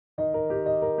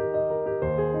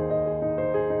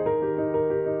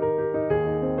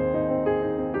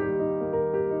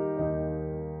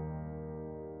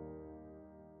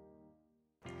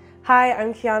Hi,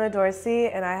 I'm KiAnna Dorsey,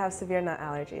 and I have severe nut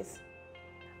allergies.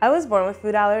 I was born with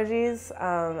food allergies.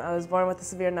 I was born with a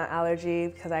severe nut allergy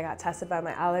because I got tested by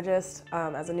my allergist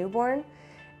as a newborn.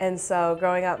 And so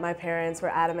growing up, my parents were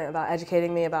adamant about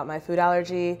educating me about my food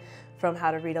allergy, from how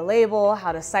to read a label,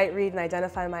 how to sight read and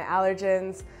identify my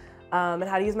allergens, and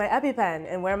how to use my EpiPen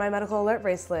and wear my medical alert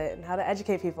bracelet and how to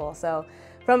educate people. So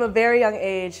from a very young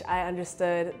age, I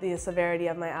understood the severity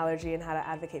of my allergy and how to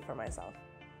advocate for myself.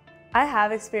 I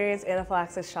have experienced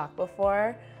anaphylaxis shock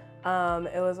before.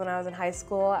 It was when I was in high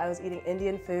school. I was eating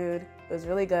Indian food. It was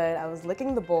really good. I was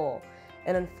licking the bowl.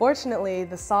 And unfortunately,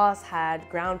 the sauce had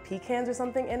ground pecans or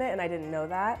something in it, and I didn't know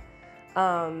that.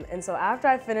 And so after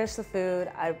I finished the food,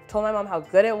 I told my mom how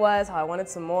good it was, how I wanted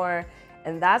some more.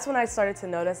 And that's when I started to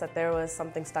notice that there was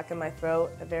something stuck in my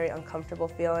throat, a very uncomfortable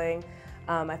feeling.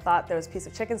 I thought there was a piece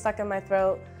of chicken stuck in my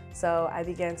throat. So I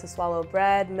began to swallow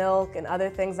bread, milk, and other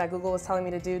things that Google was telling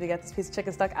me to do to get this piece of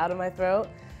chicken stuck out of my throat.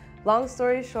 Long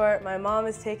story short, my mom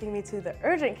is taking me to the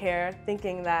urgent care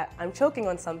thinking that I'm choking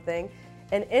on something.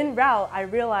 And en route, I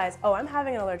realized, oh, I'm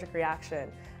having an allergic reaction.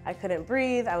 I couldn't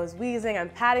breathe, I was wheezing, I'm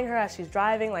patting her as she's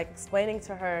driving, like explaining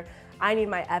to her, I need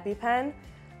my EpiPen.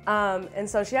 And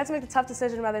so she had to make the tough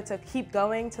decision whether to keep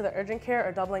going to the urgent care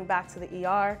or doubling back to the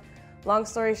ER. Long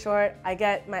story short, I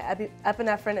get my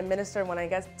epinephrine administered when I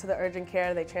get to the urgent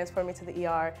care. They transport me to the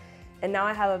ER. And now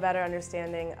I have a better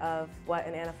understanding of what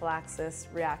an anaphylaxis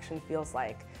reaction feels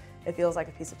like. It feels like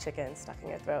a piece of chicken stuck in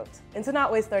your throat. And to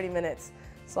not waste 30 minutes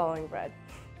swallowing bread.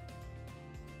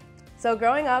 So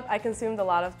growing up, I consumed a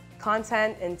lot of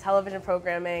content and television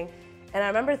programming. And I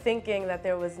remember thinking that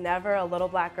there was never a little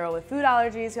black girl with food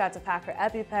allergies who had to pack her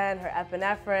EpiPen, her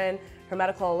epinephrine, her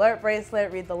medical alert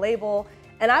bracelet, read the label.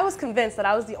 And I was convinced that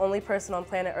I was the only person on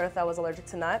planet Earth that was allergic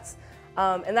to nuts.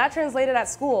 And that translated at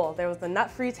school. There was the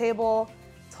nut-free table,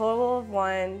 total of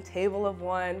one, table of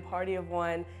one, party of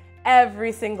one,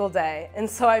 every single day. And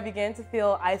so I began to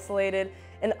feel isolated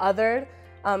and othered,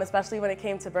 especially when it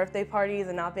came to birthday parties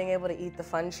and not being able to eat the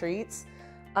fun treats.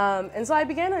 And so I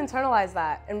began to internalize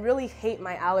that and really hate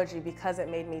my allergy because it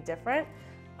made me different.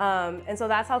 And so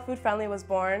that's how Food Friendly was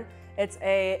born. It's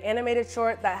an animated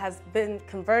short that has been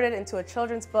converted into a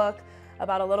children's book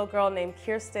about a little girl named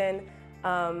Kirsten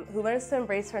who learns to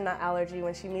embrace her nut allergy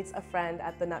when she meets a friend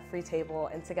at the nut-free table,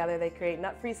 and together they create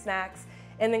nut-free snacks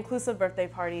and an inclusive birthday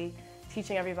party,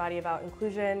 teaching everybody about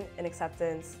inclusion and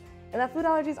acceptance, and that food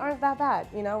allergies aren't that bad,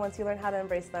 you know, once you learn how to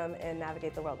embrace them and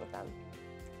navigate the world with them.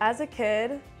 As a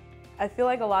kid, I feel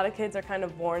like a lot of kids are kind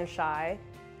of born shy.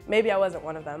 Maybe I wasn't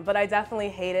one of them, but I definitely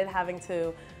hated having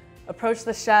to approach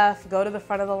the chef, go to the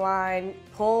front of the line,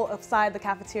 pull aside the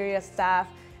cafeteria staff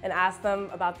and ask them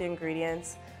about the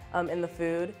ingredients in the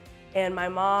food. And my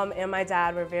mom and my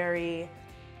dad were very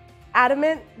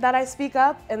adamant that I speak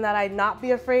up and that I not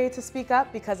be afraid to speak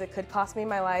up because it could cost me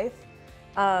my life.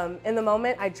 In the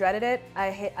moment, I dreaded it.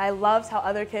 I loved how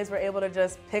other kids were able to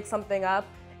just pick something up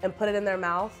and put it in their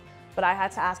mouth, but I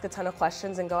had to ask a ton of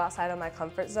questions and go outside of my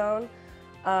comfort zone.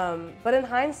 But in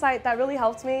hindsight, that really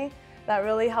helped me. That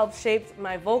really helped shape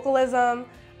my vocalism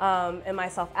and my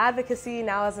self-advocacy.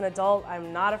 Now as an adult,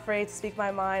 I'm not afraid to speak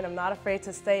my mind. I'm not afraid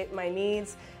to state my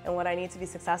needs and what I need to be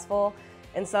successful.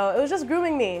 And so it was just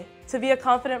grooming me to be a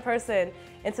confident person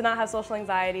and to not have social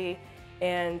anxiety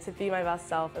and to be my best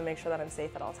self and make sure that I'm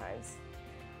safe at all times.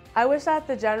 I wish that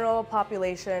the general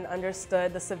population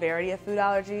understood the severity of food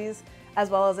allergies as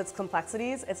well as its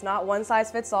complexities. It's not one size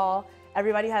fits all.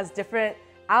 Everybody has different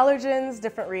allergens,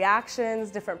 different reactions,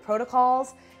 different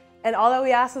protocols, and all that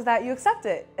we ask is that you accept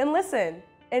it and listen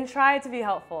and try to be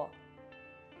helpful.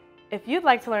 If you'd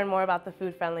like to learn more about the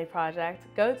Food Friendly Project,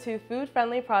 go to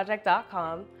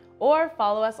foodfriendlyproject.com or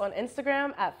follow us on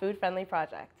Instagram at Food Friendly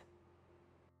Project.